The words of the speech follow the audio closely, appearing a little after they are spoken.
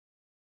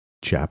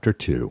Chapter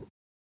 2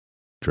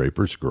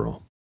 Draper's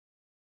Girl.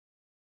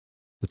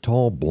 The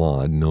tall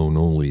blonde, known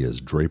only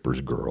as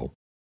Draper's Girl,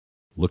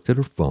 looked at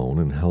her phone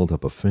and held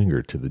up a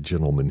finger to the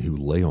gentleman who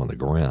lay on the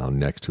ground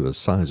next to a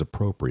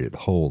size-appropriate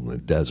hole in the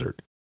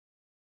desert.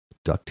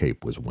 Duct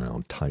tape was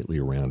wound tightly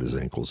around his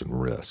ankles and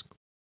wrists.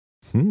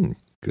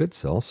 Good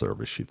cell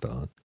service, she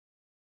thought.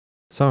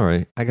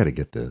 Sorry, I gotta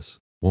get this.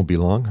 Won't be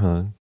long,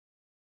 hon.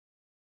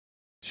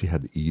 She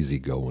had the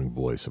easy-going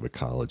voice of a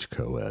college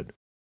co-ed.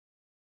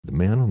 The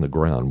man on the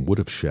ground would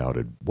have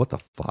shouted, "What the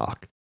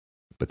fuck?"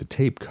 but the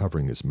tape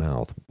covering his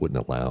mouth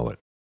wouldn't allow it.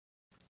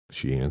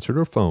 She answered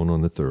her phone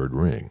on the third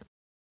ring.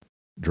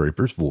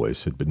 Draper's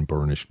voice had been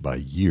burnished by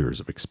years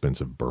of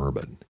expensive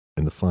bourbon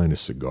and the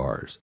finest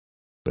cigars,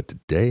 but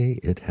today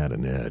it had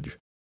an edge.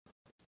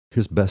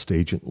 His best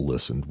agent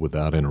listened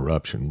without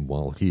interruption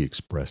while he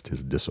expressed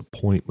his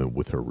disappointment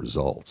with her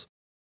results.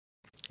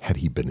 Had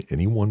he been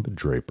anyone but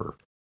Draper,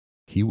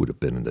 he would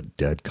have been in the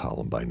dead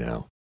column by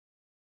now.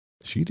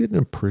 She didn't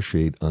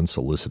appreciate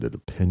unsolicited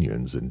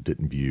opinions and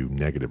didn't view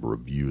negative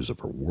reviews of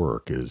her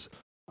work as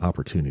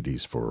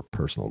opportunities for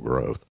personal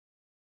growth.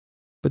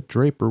 But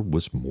Draper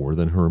was more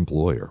than her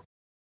employer.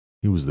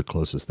 He was the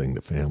closest thing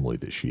to family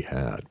that she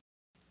had.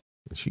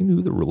 She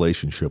knew the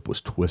relationship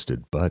was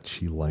twisted, but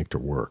she liked her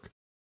work,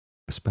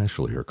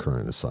 especially her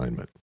current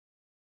assignment.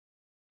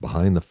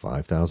 Behind the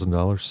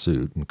 $5,000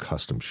 suit and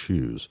custom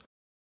shoes,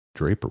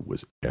 Draper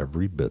was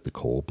every bit the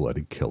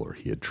cold-blooded killer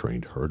he had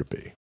trained her to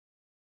be.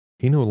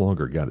 He no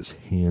longer got his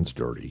hands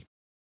dirty,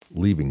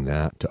 leaving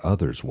that to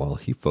others while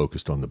he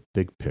focused on the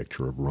big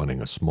picture of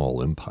running a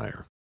small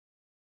empire.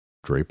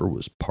 Draper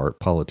was part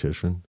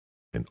politician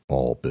and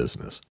all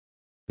business,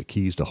 the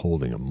keys to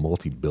holding a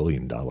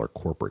multi-billion-dollar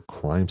corporate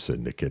crime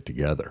syndicate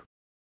together.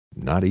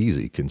 Not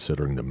easy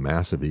considering the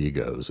massive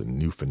egos and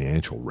new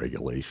financial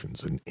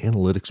regulations and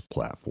analytics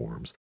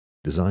platforms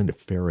designed to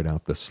ferret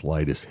out the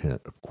slightest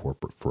hint of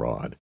corporate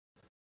fraud.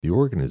 The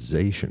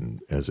organization,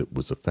 as it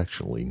was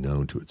affectionately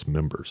known to its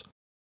members,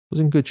 was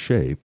in good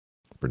shape,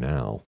 for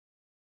now.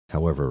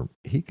 However,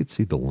 he could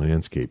see the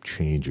landscape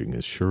changing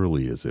as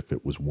surely as if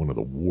it was one of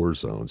the war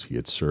zones he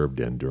had served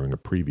in during a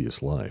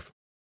previous life.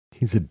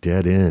 "He's a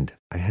dead end.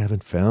 I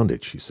haven't found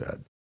it," she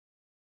said.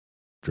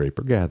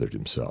 Draper gathered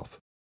himself.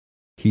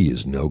 "He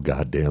is no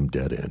goddamn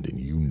dead end, and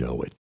you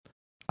know it.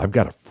 I've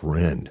got a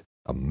friend,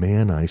 a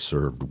man I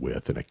served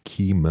with and a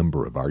key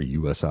member of our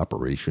U.S.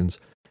 operations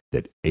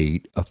that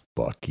ate a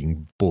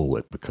fucking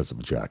bullet because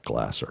of Jack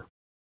Glasser.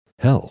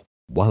 Hell,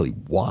 while he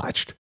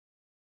watched.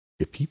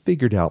 If he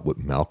figured out what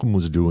Malcolm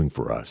was doing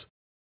for us,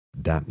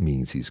 that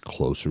means he's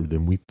closer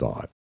than we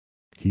thought.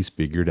 He's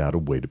figured out a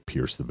way to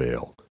pierce the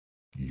veil.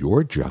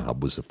 Your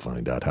job was to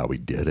find out how he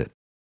did it.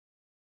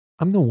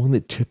 I'm the one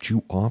that tipped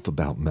you off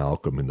about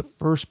Malcolm in the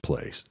first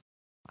place.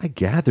 I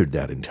gathered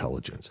that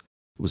intelligence.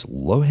 It was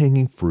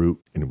low-hanging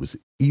fruit, and it was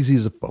easy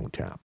as a phone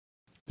tap.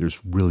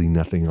 There's really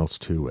nothing else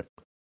to it.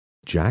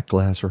 Jack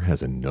Glasser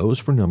has a nose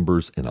for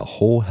numbers and a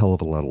whole hell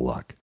of a lot of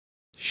luck.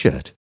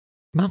 Shit,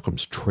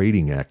 Malcolm's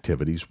trading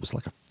activities was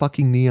like a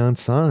fucking neon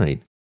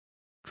sign."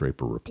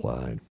 Draper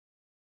replied,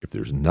 "If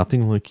there's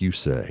nothing like you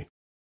say,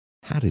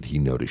 how did he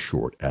know to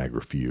short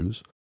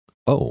AgriFuse?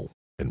 Oh,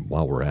 and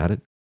while we're at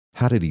it,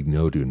 how did he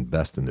know to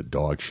invest in the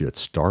dog shit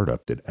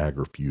startup that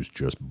AgriFuse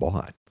just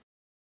bought?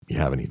 You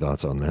have any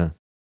thoughts on that?"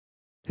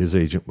 His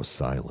agent was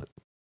silent.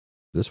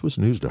 This was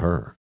news to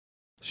her.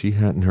 She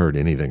hadn't heard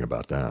anything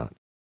about that.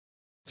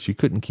 She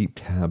couldn't keep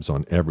tabs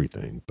on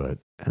everything, but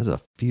as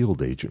a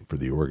field agent for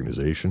the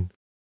organization,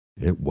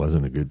 it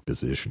wasn't a good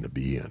position to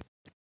be in.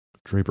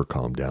 Draper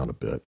calmed down a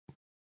bit.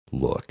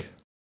 "Look,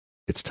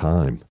 it's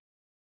time.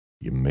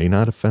 You may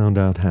not have found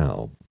out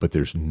how, but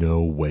there's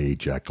no way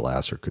Jack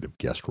Glasser could have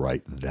guessed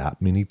right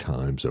that many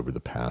times over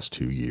the past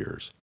 2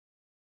 years.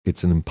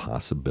 It's an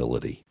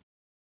impossibility."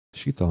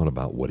 She thought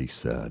about what he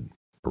said,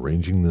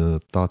 arranging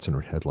the thoughts in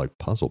her head like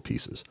puzzle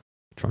pieces,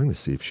 trying to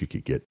see if she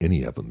could get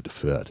any of them to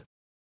fit.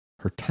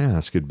 Her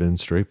task had been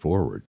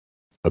straightforward.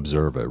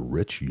 Observe a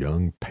rich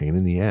young pain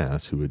in the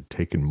ass who had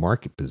taken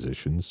market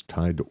positions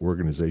tied to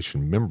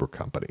organization member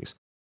companies,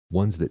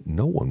 ones that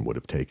no one would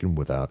have taken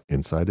without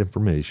inside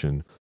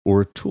information or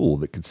a tool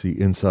that could see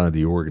inside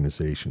the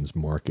organization's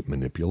market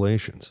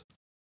manipulations.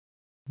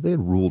 They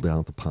had ruled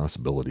out the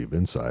possibility of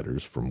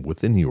insiders from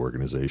within the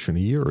organization a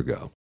year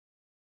ago.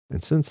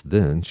 And since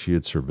then, she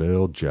had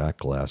surveilled Jack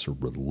Glasser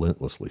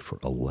relentlessly for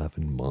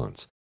 11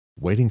 months,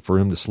 waiting for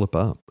him to slip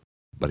up,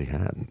 but he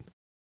hadn't.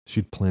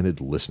 She'd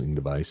planted listening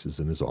devices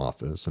in his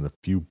office and a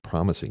few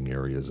promising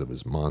areas of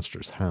his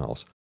monstrous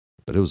house,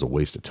 but it was a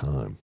waste of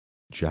time.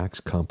 Jack's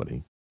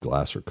company,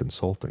 Glasser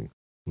Consulting,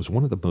 was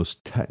one of the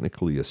most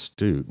technically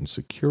astute and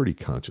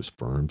security-conscious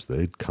firms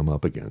they'd come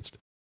up against.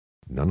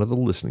 None of the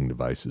listening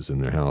devices in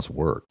their house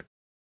worked.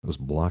 It was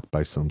blocked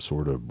by some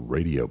sort of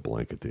radio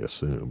blanket, they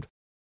assumed.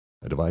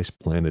 A device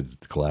planted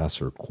at the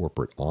Glasser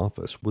corporate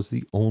office was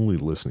the only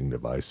listening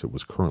device that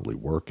was currently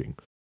working,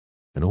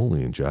 and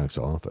only in Jack's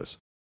office.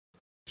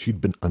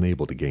 She'd been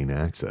unable to gain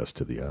access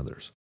to the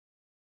others.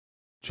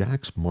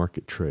 Jack's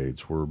market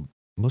trades were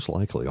most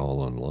likely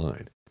all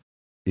online.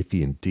 If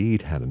he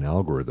indeed had an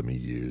algorithm he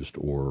used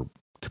or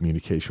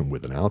communication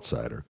with an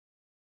outsider,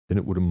 then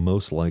it would have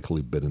most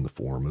likely been in the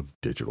form of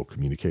digital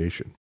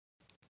communication.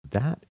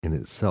 That in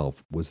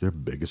itself was their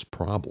biggest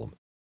problem.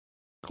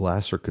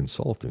 Glasser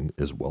Consulting,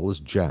 as well as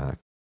Jack,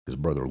 his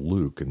brother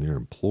Luke, and their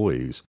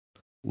employees,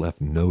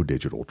 left no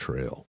digital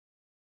trail.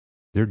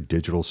 Their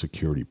digital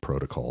security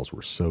protocols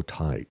were so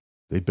tight,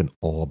 they'd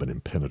all been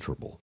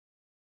impenetrable.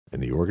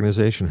 And the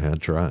organization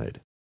had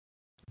tried.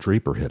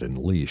 Draper had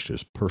unleashed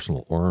his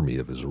personal army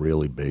of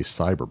Israeli-based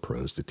cyber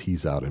pros to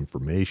tease out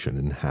information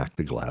and hack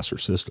the Glasser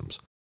systems.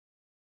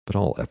 But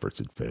all efforts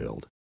had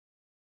failed.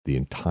 The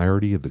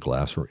entirety of the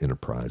Glasser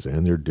enterprise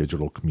and their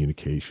digital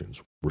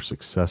communications were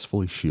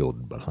successfully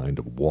shielded behind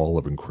a wall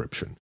of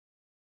encryption.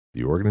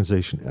 The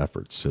organization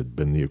efforts had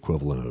been the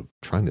equivalent of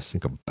trying to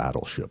sink a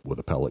battleship with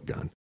a pellet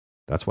gun.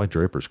 That's why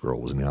Draper's Girl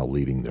was now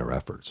leading their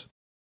efforts,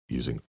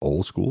 using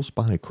old-school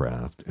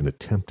spycraft and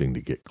attempting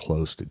to get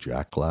close to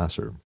Jack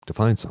Glasser to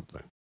find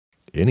something,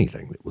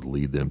 anything that would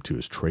lead them to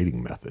his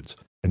trading methods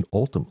and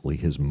ultimately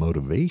his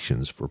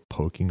motivations for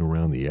poking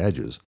around the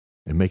edges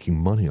and making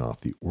money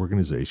off the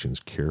organization's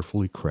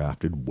carefully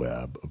crafted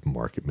web of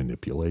market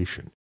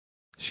manipulation.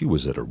 She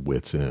was at her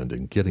wit's end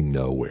and getting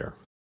nowhere.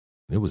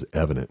 It was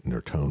evident in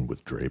her tone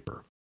with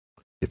Draper.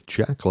 If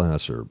Jack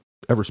Glasser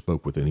ever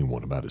spoke with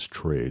anyone about his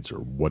trades or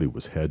what he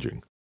was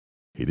hedging,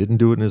 he didn't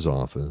do it in his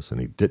office, and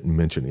he didn't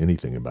mention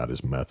anything about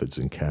his methods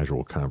in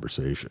casual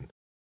conversation.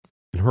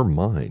 In her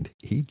mind,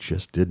 he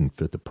just didn't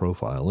fit the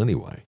profile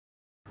anyway.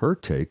 Her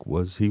take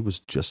was he was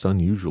just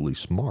unusually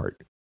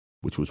smart,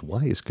 which was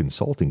why his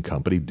consulting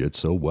company did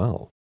so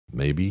well.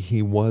 Maybe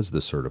he was the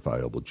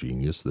certifiable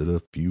genius that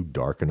a few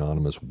dark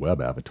anonymous web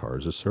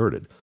avatars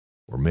asserted,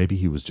 or maybe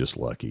he was just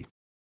lucky.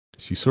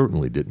 She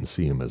certainly didn't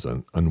see him as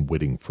an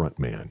unwitting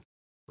frontman,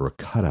 or a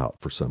cutout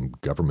for some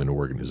government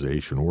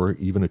organization, or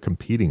even a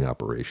competing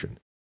operation.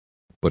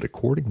 But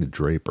according to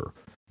Draper,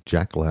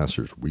 Jack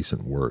Glasser's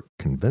recent work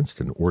convinced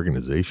an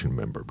organization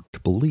member to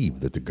believe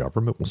that the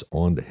government was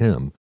on to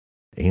him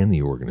and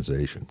the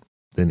organization,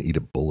 then eat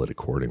a bullet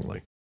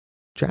accordingly.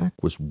 Jack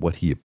was what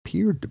he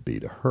appeared to be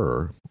to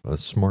her, a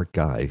smart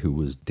guy who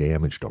was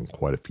damaged on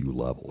quite a few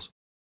levels.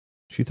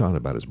 She thought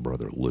about his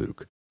brother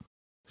Luke.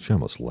 She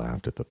almost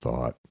laughed at the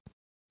thought.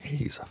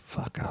 He's a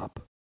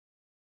fuck-up.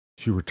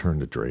 She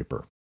returned to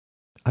Draper.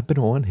 I've been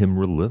on him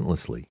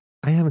relentlessly.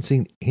 I haven't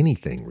seen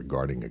anything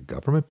regarding a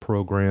government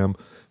program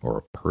or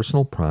a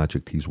personal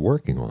project he's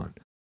working on.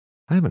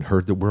 I haven't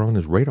heard that we're on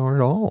his radar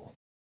at all.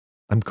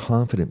 I'm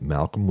confident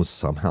Malcolm was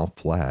somehow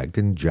flagged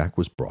and Jack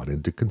was brought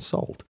in to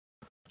consult.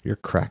 Your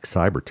crack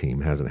cyber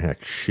team hasn't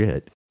hacked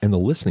shit, and the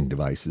listening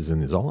devices in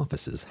his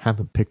offices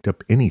haven't picked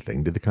up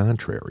anything to the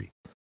contrary.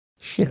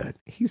 Shit,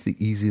 he's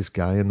the easiest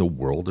guy in the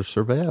world to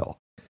surveil.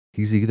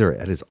 He's either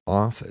at his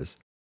office,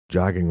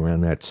 jogging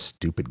around that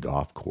stupid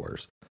golf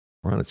course,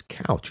 or on his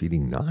couch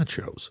eating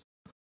nachos.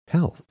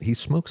 Hell, he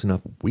smokes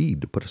enough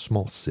weed to put a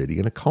small city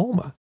in a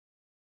coma.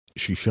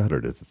 She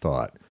shuddered at the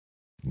thought,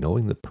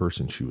 knowing the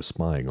person she was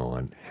spying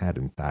on had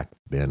in fact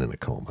been in a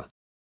coma.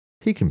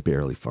 He can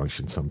barely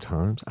function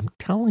sometimes. I'm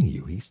telling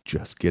you, he's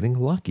just getting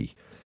lucky.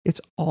 It's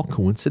all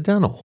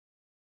coincidental.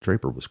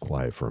 Draper was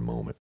quiet for a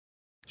moment.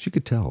 She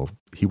could tell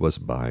he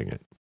wasn't buying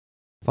it.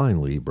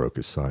 Finally, he broke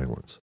his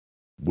silence.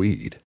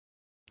 Weed?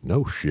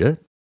 No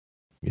shit?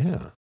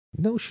 Yeah,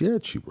 no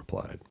shit, she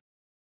replied.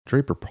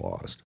 Draper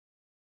paused.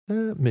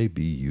 That may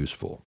be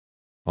useful,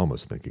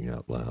 almost thinking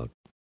out loud.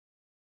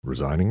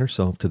 Resigning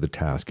herself to the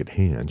task at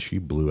hand, she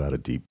blew out a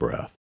deep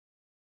breath.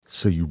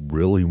 So you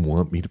really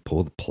want me to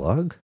pull the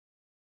plug?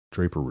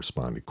 Draper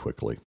responded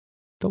quickly.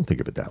 Don't think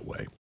of it that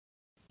way.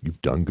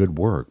 You've done good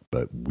work,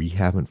 but we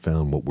haven't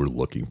found what we're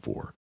looking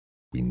for.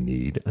 We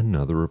need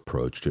another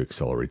approach to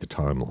accelerate the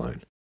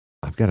timeline.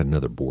 I've got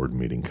another board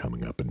meeting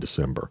coming up in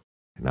December,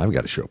 and I've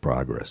got to show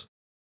progress.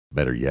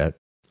 Better yet,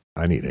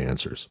 I need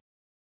answers.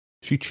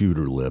 She chewed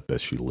her lip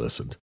as she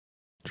listened.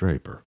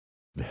 Draper,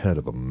 the head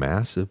of a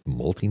massive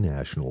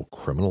multinational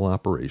criminal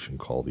operation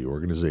called the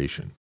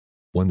Organization,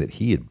 one that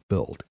he had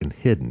built and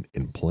hidden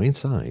in plain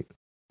sight,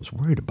 was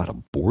worried about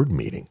a board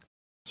meeting.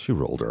 She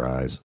rolled her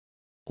eyes.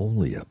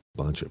 Only a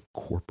bunch of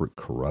corporate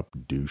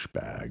corrupt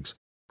douchebags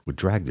would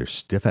drag their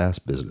stiff-ass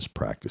business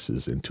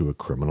practices into a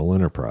criminal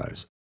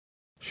enterprise.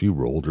 She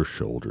rolled her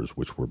shoulders,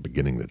 which were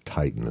beginning to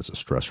tighten as a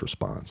stress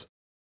response.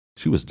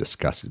 She was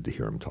disgusted to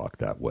hear him talk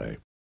that way.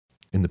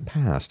 In the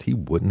past, he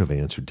wouldn't have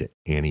answered to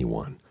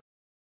anyone.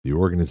 The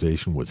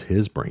Organization was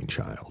his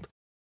brainchild.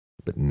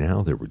 But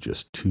now there were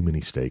just too many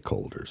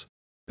stakeholders.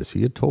 As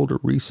he had told her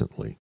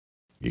recently,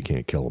 you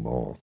can't kill them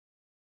all.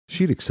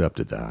 She'd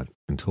accepted that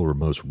until her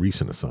most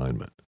recent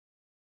assignment.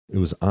 It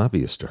was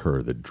obvious to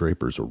her that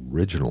Draper's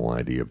original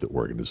idea of the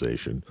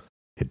Organization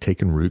had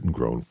taken root and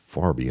grown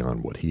far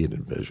beyond what he had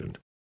envisioned,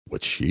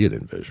 what she had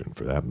envisioned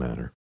for that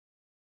matter.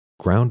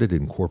 Grounded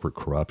in corporate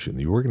corruption,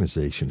 the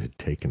Organization had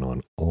taken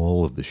on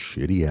all of the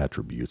shitty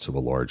attributes of a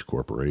large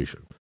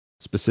corporation,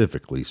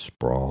 specifically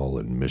sprawl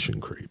and mission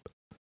creep.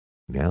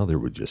 Now there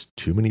were just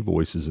too many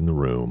voices in the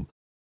room,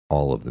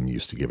 all of them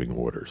used to giving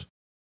orders.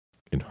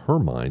 In her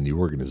mind, the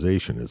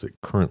organization as it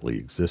currently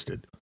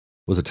existed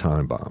was a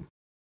time bomb,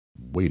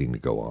 waiting to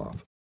go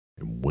off.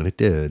 And when it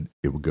did,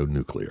 it would go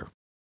nuclear.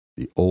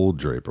 The old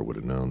Draper would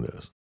have known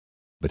this.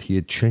 But he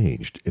had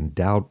changed, and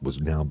doubt was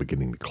now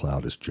beginning to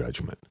cloud his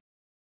judgment.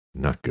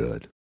 Not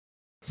good.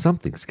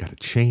 Something's got to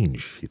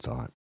change, she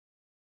thought.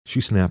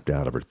 She snapped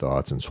out of her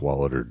thoughts and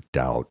swallowed her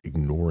doubt,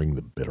 ignoring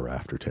the bitter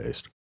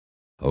aftertaste.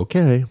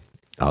 Okay,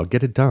 I'll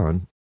get it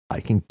done. I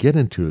can get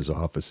into his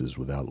offices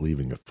without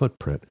leaving a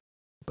footprint,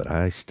 but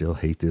I still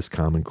hate this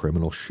common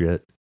criminal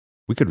shit.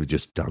 We could have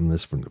just done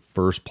this from the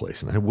first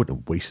place, and I wouldn't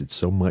have wasted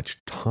so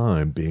much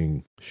time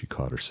being... She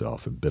caught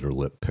herself and bit her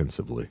lip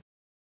pensively.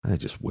 I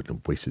just wouldn't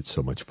have wasted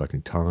so much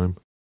fucking time.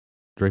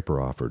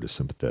 Draper offered a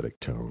sympathetic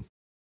tone.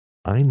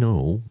 I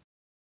know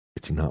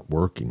it's not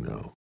working,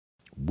 though.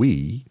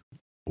 We,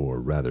 or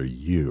rather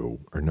you,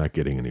 are not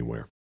getting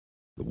anywhere.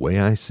 The way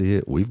I see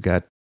it, we've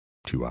got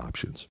two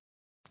options.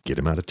 Get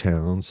him out of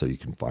town so you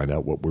can find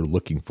out what we're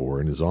looking for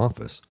in his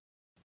office.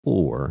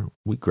 Or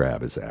we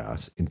grab his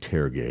ass,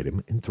 interrogate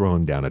him, and throw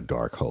him down a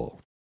dark hole.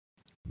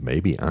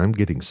 Maybe I'm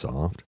getting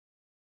soft.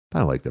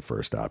 I like the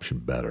first option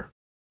better.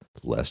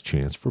 Less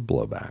chance for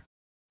blowback.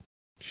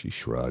 She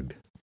shrugged.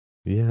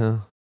 Yeah,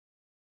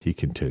 he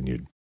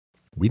continued.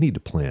 We need to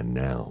plan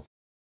now.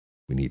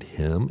 We need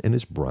him and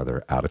his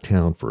brother out of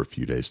town for a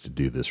few days to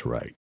do this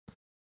right.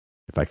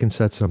 If I can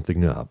set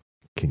something up,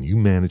 can you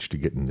manage to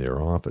get in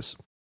their office?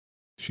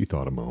 She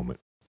thought a moment.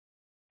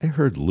 I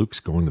heard Luke's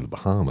going to the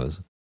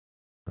Bahamas.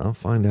 I'll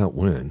find out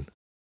when.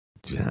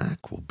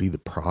 Jack will be the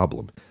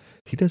problem.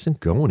 He doesn't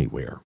go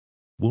anywhere.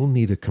 We'll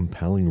need a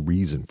compelling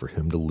reason for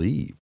him to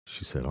leave,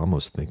 she said,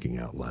 almost thinking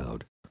out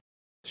loud.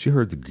 She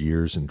heard the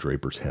gears in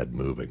Draper's head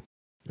moving.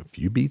 A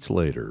few beats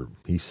later,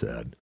 he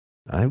said,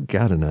 I've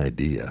got an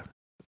idea.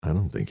 I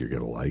don't think you're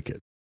going to like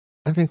it.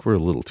 I think we're a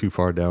little too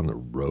far down the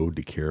road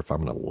to care if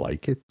I'm going to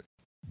like it.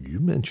 You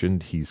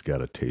mentioned he's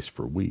got a taste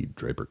for weed,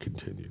 Draper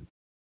continued.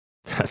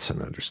 That's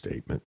an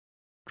understatement.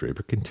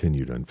 Draper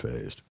continued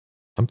unfazed.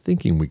 I'm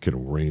thinking we can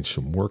arrange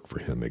some work for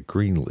him at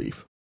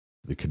Greenleaf,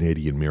 the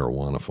Canadian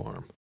marijuana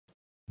farm.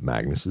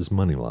 Magnus's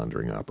money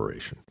laundering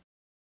operation.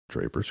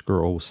 Draper's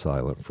girl was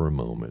silent for a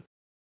moment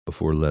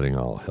before letting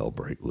all hell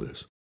break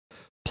loose.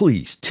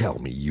 Please tell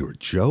me you're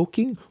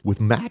joking? With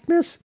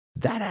Magnus?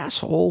 That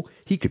asshole?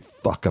 He could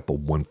fuck up a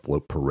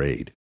one-float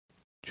parade.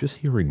 Just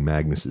hearing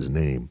Magnus's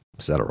name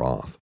set her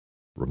off,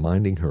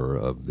 reminding her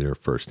of their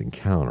first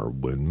encounter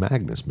when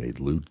Magnus made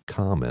lewd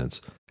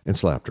comments and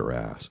slapped her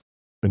ass,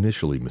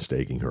 initially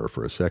mistaking her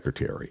for a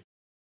secretary.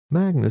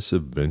 Magnus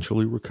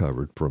eventually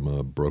recovered from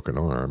a broken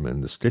arm,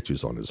 and the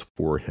stitches on his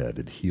forehead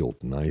had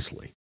healed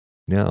nicely.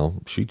 Now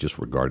she just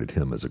regarded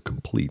him as a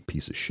complete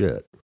piece of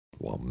shit,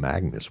 while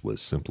Magnus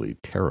was simply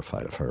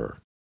terrified of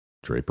her.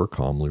 Draper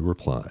calmly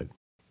replied,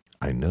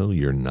 I know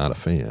you're not a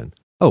fan.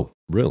 Oh,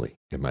 really?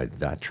 Am I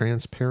that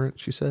transparent?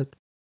 She said.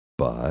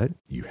 But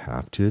you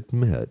have to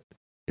admit,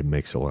 it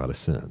makes a lot of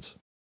sense.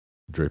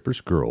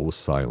 Draper's girl was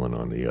silent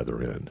on the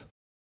other end.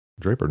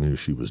 Draper knew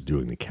she was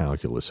doing the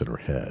calculus in her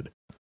head,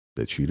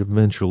 that she'd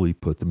eventually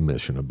put the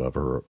mission above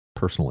her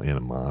personal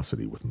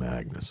animosity with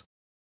Magnus.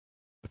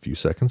 A few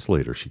seconds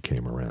later, she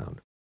came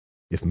around.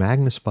 If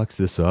Magnus fucks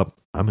this up,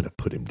 I'm going to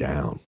put him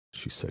down,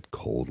 she said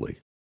coldly.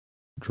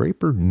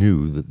 Draper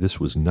knew that this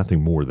was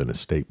nothing more than a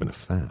statement of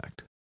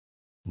fact.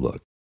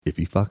 Look, if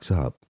he fucks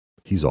up,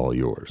 he's all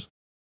yours.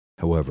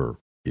 However,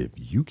 if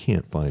you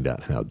can't find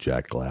out how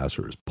Jack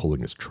Glasser is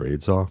pulling his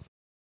trades off,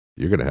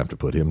 you're going to have to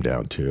put him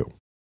down too.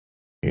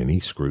 Any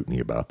scrutiny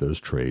about those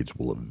trades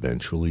will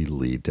eventually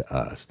lead to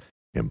us.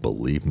 And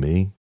believe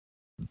me,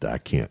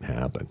 that can't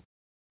happen.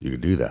 You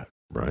can do that,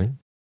 right?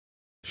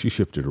 She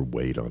shifted her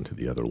weight onto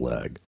the other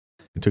leg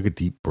and took a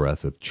deep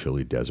breath of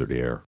chilly desert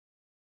air.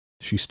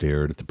 She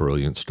stared at the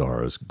brilliant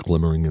stars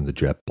glimmering in the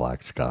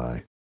jet-black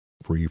sky,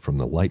 free from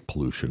the light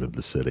pollution of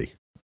the city.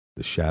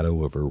 The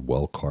shadow of her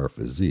well-carved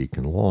physique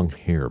and long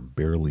hair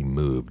barely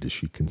moved as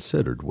she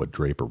considered what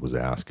Draper was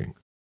asking.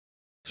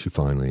 She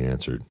finally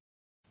answered,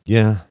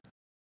 Yeah,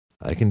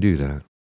 I can do that.